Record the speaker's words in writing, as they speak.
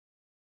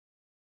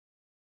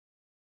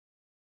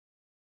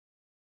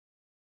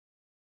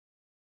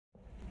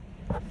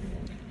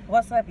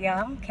What's up,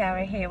 y'all?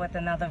 Kara here with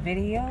another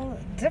video.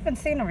 Different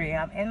scenery.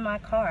 I'm in my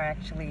car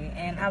actually,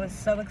 and I was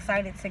so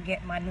excited to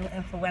get my new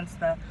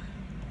Influenster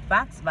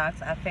box.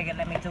 I figured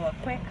let me do a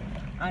quick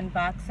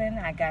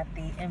unboxing. I got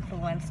the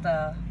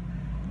Influenster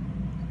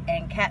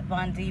and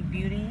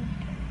KatVonDBeauty.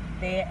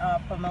 They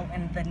are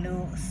promoting the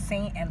new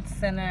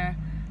SaintAndSinner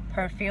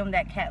perfume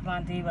that Kat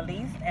Von D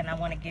released, and I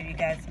want to give you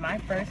guys my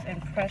first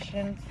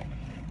impressions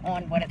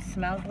on what it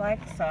smells like.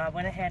 So I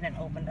went ahead and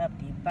opened up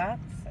the box,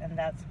 and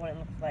that's what it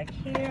looks like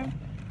here.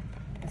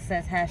 It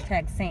says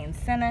hashtag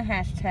SaintAndSinner,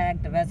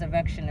 hashtag the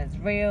resurrection is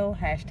real,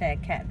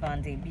 hashtag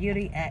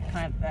KatVonDBeauty at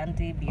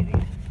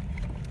KatVonDBeauty.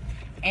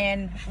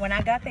 And when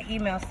I got the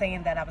email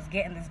saying that I was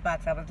getting this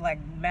box, I was like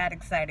mad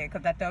excited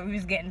because I thought we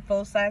was getting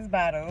full-size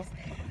bottles,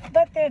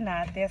 but they're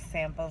not. They're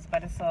samples,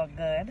 but it's all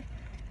good.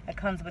 It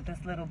comes with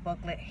this little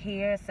booklet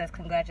here. It says,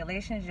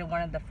 congratulations, you're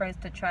one of the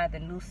first to try the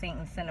new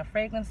SaintAndSinner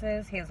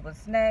fragrances. Here's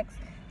what's next.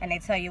 And they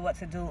tell you what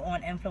to do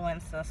on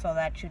Influencer so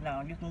that you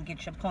know you can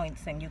get your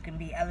points and you can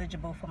be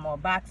eligible for more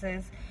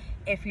boxes.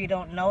 If you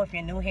don't know, if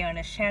you're new here on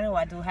this channel,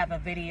 I do have a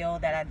video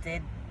that I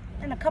did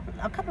in a couple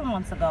of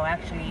months ago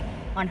actually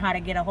on how to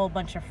get a whole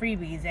bunch of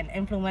freebies, and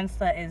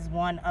Influencer is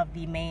one of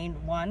the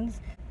main ones.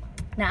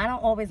 Now, I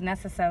don't always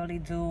necessarily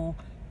do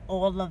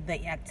all of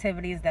the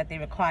activities that they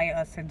require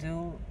us to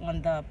do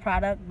on the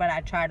product, but I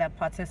try to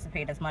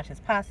participate as much as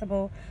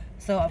possible.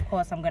 So of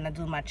course I'm gonna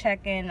do my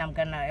check-in.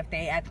 If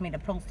they ask me to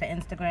post to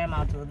Instagram,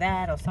 I'll do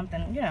that, or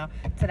something, you know,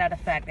 to that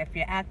effect. If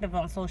you're active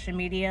on social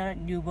media,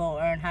 you will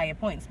earn higher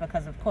points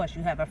because of course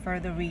you have a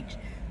further reach.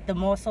 The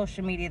more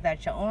social media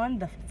that you're on,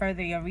 the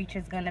further your reach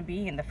is gonna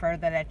be, and the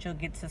further that you'll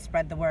get to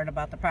spread the word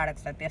about the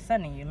products that they're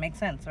sending you. Makes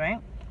sense,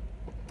 right?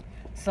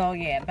 So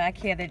yeah, back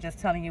here they're just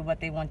telling you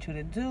what they want you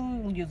to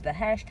do. Use the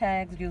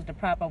hashtags, use the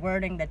proper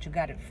wording that you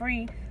got it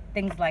free,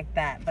 things like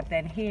that. But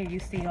then here you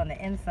see on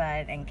the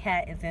inside, and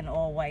Kat is in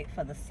all white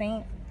for the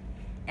Saint,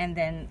 and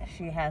then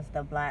she has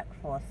the black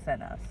for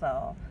Sinner.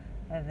 So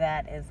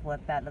that is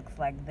what that looks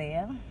like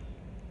there.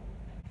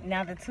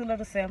 Now the two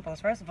little samples.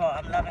 First of all,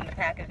 I'm loving the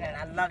packaging.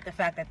 I love the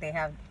fact that they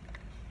have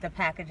the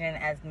packaging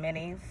as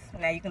minis.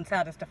 Now you can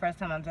tell this is the first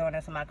time I'm doing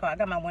this in my car. I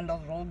got my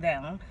windows rolled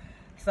down,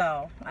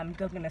 so I'm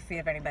looking to see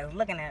if anybody's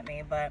looking at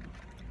me. But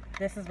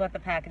this is what the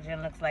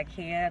packaging looks like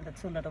here. The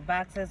two little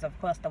boxes. Of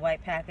course, the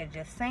white package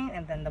is Saint,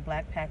 and then the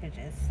black package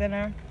is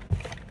Sinner.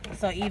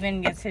 So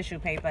even your tissue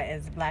paper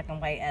is black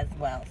and white as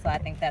well. So I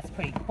think that's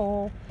pretty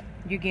cool.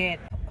 You get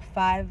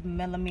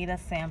 5mm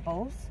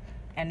samples,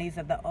 and these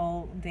are the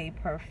All Day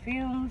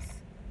perfumes.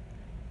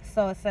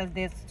 So it says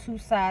there's two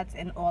sides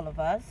in all of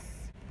us.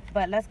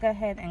 But let's go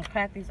ahead and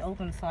crack these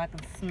open so I can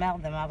smell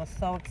them. I was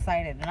so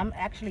excited. And I'm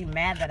actually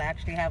mad that I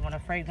actually have on a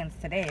fragrance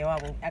today, or I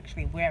will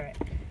actually wear it.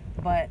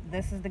 But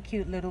this is the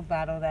cute little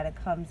bottle that it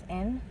comes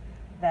in.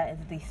 That is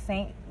the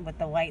Saint with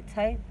the white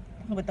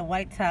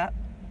top.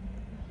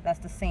 That's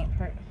the Saint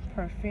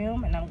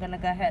perfume. And I'm going to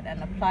go ahead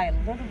and apply a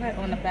little bit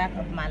on the back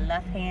of my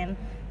left hand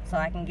so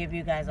I can give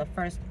you guys a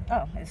first.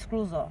 Oh, it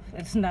screws off.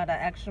 It's not an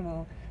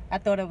actual, I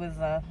thought it was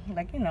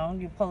like, you know,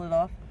 you pull it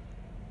off.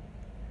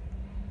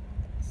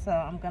 So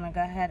I'm gonna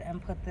go ahead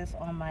and put this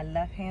on my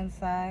left hand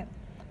side,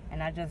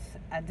 and I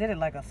did it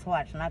like a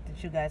swatch, not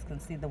that you guys can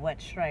see the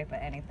wet stripe or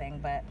anything,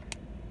 but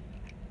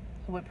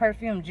with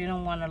perfumes you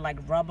don't want to like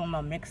rub them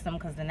or mix them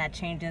because then that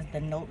changes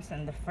the notes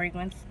and the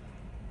fragrance.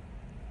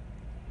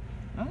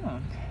 Oh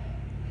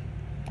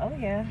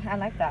yeah, I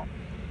like that.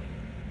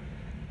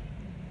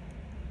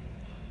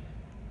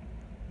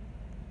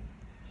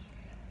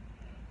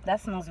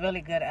 That smells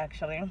really good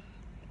actually.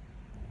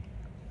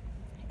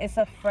 It's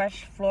a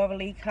fresh,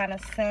 florally kind of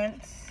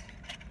scent.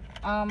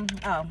 Oh,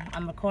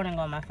 I'm recording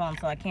on my phone,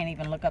 so I can't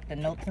even look up the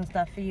notes and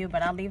stuff for you,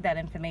 but I'll leave that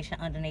information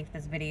underneath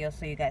this video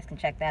so you guys can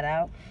check that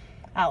out.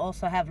 I'll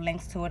also have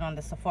links to it on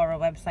the Sephora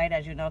website.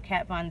 As you know,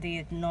 Kat Von D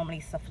is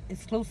normally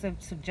exclusive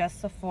to just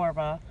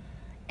Sephora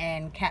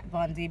and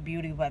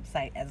KatVonDBeauty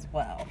website as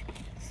well.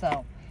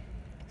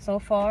 So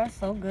far,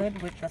 so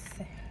good with the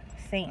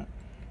Saint.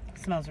 It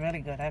smells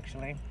really good,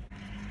 actually.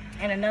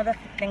 And another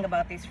thing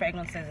about these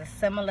fragrances is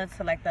similar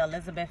to like the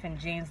Elizabeth and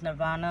James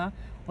Nirvana,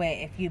 where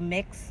if you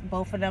mix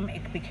both of them,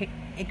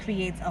 it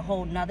creates a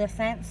whole nother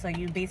scent. So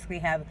you basically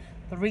have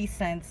 3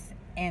 scents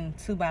in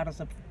 2 bottles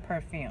of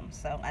perfume.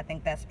 So I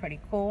think that's pretty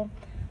cool.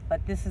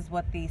 But this is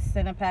what the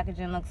Sinner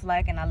packaging looks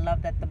like, and I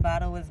love that the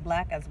bottle is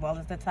black as well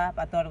as the top.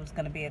 I thought it was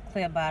going to be a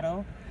clear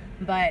bottle,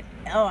 but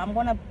I'm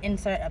going to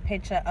insert a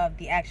picture of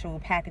the actual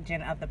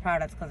packaging of the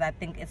products because I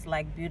think it's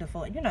like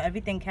beautiful. You know,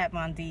 everything Kat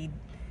Von D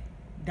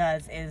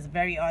does is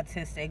very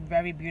artistic,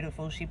 very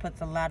beautiful. She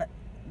puts a lot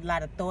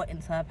of thought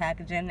into her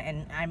packaging,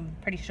 and I'm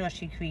pretty sure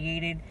she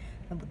created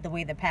the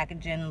way the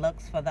packaging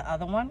looks for the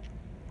other one.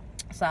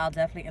 So I'll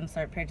definitely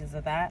insert pictures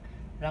of that.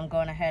 But I'm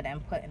going ahead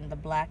and putting the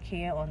black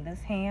here on this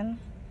hand.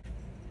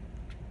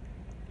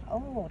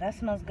 Oh, that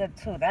smells good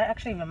too. That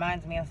actually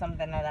reminds me of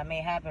something that I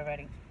may have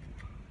already.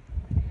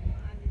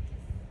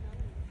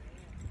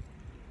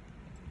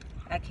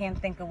 I can't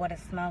think of what it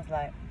smells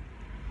like.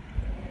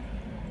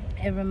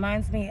 It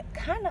reminds me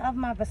kind of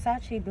my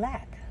Versace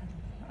black.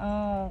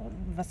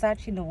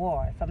 Versace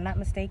Noir. If I'm not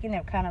mistaken,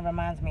 it kind of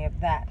reminds me of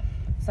that.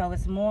 So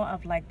it's more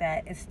of like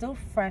that. It's still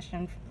fresh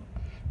and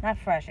not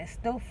fresh. It's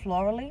still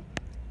florally,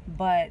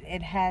 but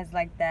it has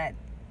like that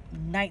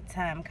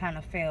nighttime kind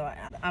of feel.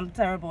 I'm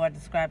terrible at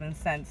describing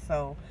scents,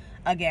 so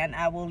again,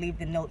 I will leave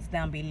the notes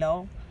down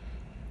below.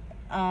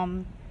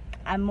 I'm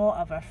more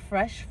of a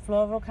fresh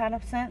floral kind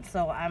of scent,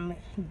 so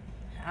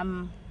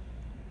I'm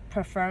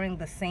preferring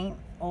the Saint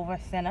over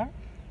Sinner.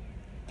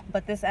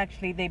 But this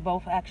actually, they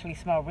both actually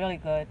smell really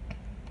good,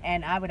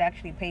 and I would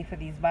actually pay for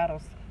these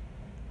bottles.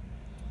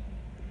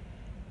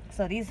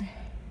 So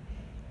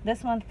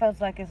this one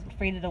feels like it's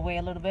faded away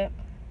a little bit,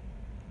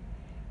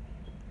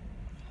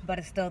 but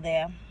it's still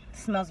there. It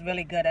smells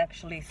really good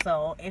actually.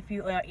 So if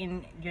you are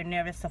in your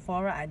nearest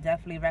Sephora, I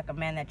definitely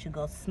recommend that you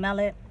go smell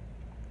it.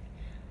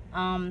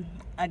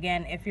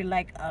 Again, if you're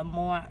like a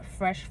more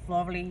fresh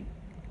florally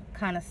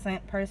kind of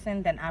scent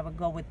person, then I would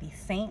go with the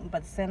Saint,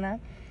 but Sinner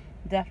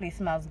definitely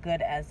smells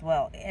good as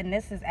well. And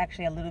this is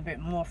actually a little bit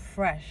more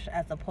fresh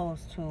as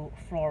opposed to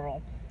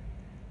floral.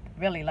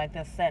 Really like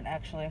this scent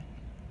actually.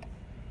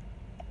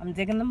 I'm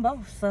digging them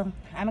both, so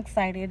I'm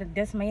excited.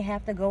 This may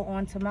have to go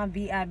on to my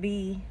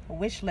VIB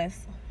wish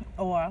list,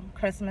 or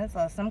Christmas,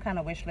 or some kind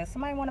of wish list.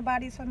 Somebody want to buy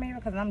these for me?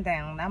 Because I'm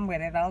down. I'm with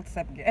it. I'll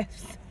accept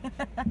gifts.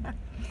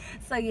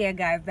 So yeah,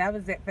 guys, that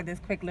was it for this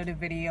quick little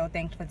video.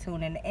 Thanks for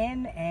tuning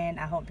in, and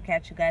I hope to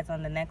catch you guys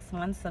on the next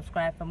one.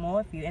 Subscribe for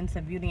more. If you're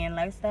into beauty and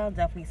lifestyle,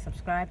 definitely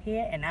subscribe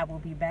here, and I will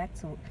be back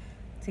to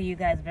you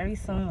guys very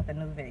soon with a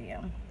new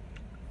video.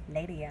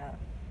 Later,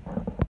 y'all.